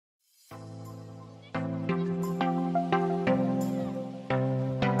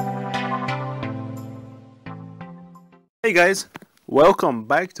Hey guys, welcome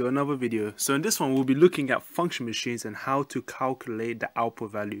back to another video. So in this one we'll be looking at function machines and how to calculate the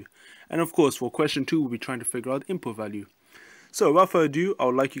output value. And of course for question 2 we'll be trying to figure out the input value. So without further ado, I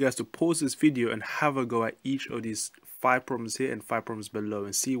would like you guys to pause this video and have a go at each of these 5 problems here and 5 problems below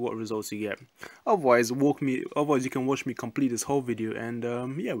and see what results you get. Otherwise you can watch me complete this whole video and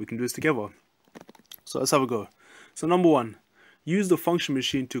yeah, we can do this together. So let's have a go. So number 1, use the function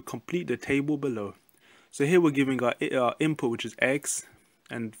machine to complete the table below. So here we're giving our input, which is x,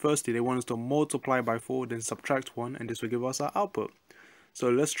 and firstly they want us to multiply by 4, then subtract 1, and this will give us our output. So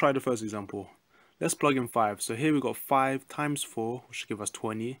let's try the first example. Let's plug in 5. So here we got 5 times 4, which will give us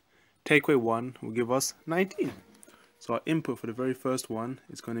 20. Take away 1 will give us 19. So our input for the very first one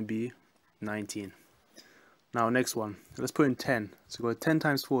is going to be 19. Now next one, let's put in 10. So we got 10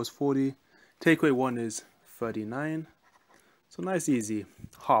 times 4 is 40. Take away 1 is 39. So nice easy,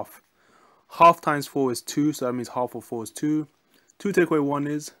 half. Half times 4 is 2, so that means half of 4 is 2. 2 take away 1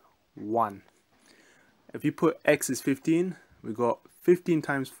 is 1. If you put x is 15, we got 15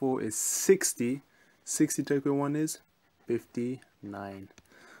 times 4 is 60. 60 take away 1 is 59.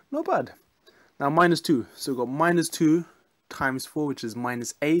 Not bad. Now minus 2. So we got minus 2 times 4, which is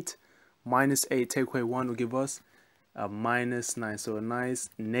minus 8. Minus 8 take away 1 will give us a minus 9. So a nice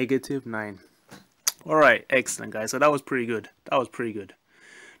negative 9. Alright, excellent guys. So that was pretty good. That was pretty good.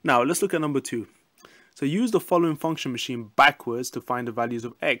 Now let's look at number 2. So use the following function machine backwards to find the values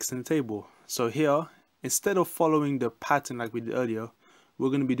of x in the table. So here, instead of following the pattern like we did earlier, we're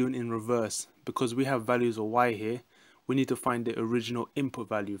going to be doing in reverse. Because we have values of y here, we need to find the original input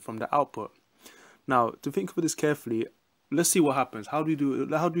value from the output. Now to think of this carefully, let's see what happens. How do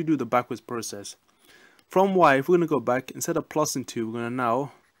we do the backwards process? From y, if we're going to go back, instead of plus 2, we're going to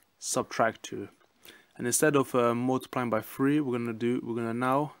now subtract 2. And instead of multiplying by 3, we're going to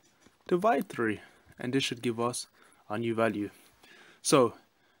now divide 3, and this should give us our new value. So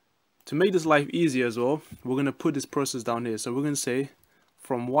to make this life easier as well, we're going to put this process down here. So we're going to say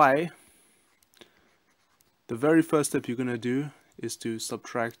from y, the very first step you're going to do is to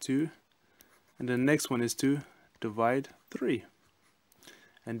subtract 2, and the next one is to divide 3,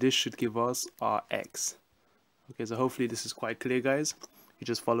 and this should give us our x. Okay, so hopefully this is quite clear guys. You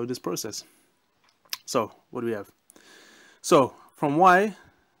just follow this process. So what do we have? So from y,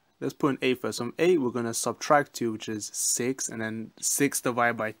 let's put in 8 first. From 8 we're going to subtract 2, which is 6, and then 6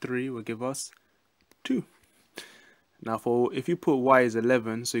 divided by 3 will give us 2. Now if you put y is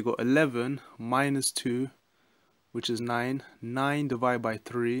 11, so you got 11 minus 2, which is 9. 9 divided by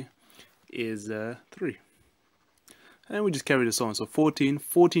 3 is 3. And we just carry this on. So 14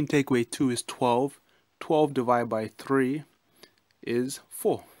 take away 2 is 12. 12 divided by 3 is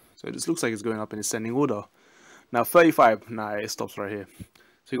 4. So this looks like it's going up in ascending order. Now 35, nah, it stops right here.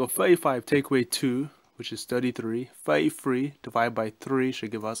 So you got 35 take away 2, which is 33. 33 divided by 3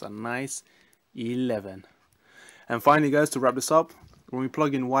 should give us a nice 11. And finally guys, to wrap this up, when we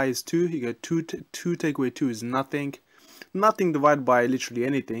plug in y is 2, you get 2 take away 2 is nothing. Nothing divided by literally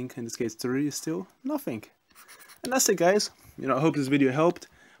anything. In this case 3 is still nothing. And that's it guys. I hope this video helped.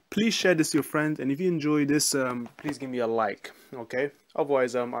 Please share this to your friends, and if you enjoy this, please give me a like, okay?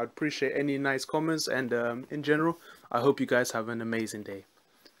 Otherwise, I'd appreciate any nice comments, and in general, I hope you guys have an amazing day.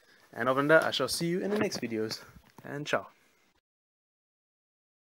 And other than that, I shall see you in the next videos, and ciao.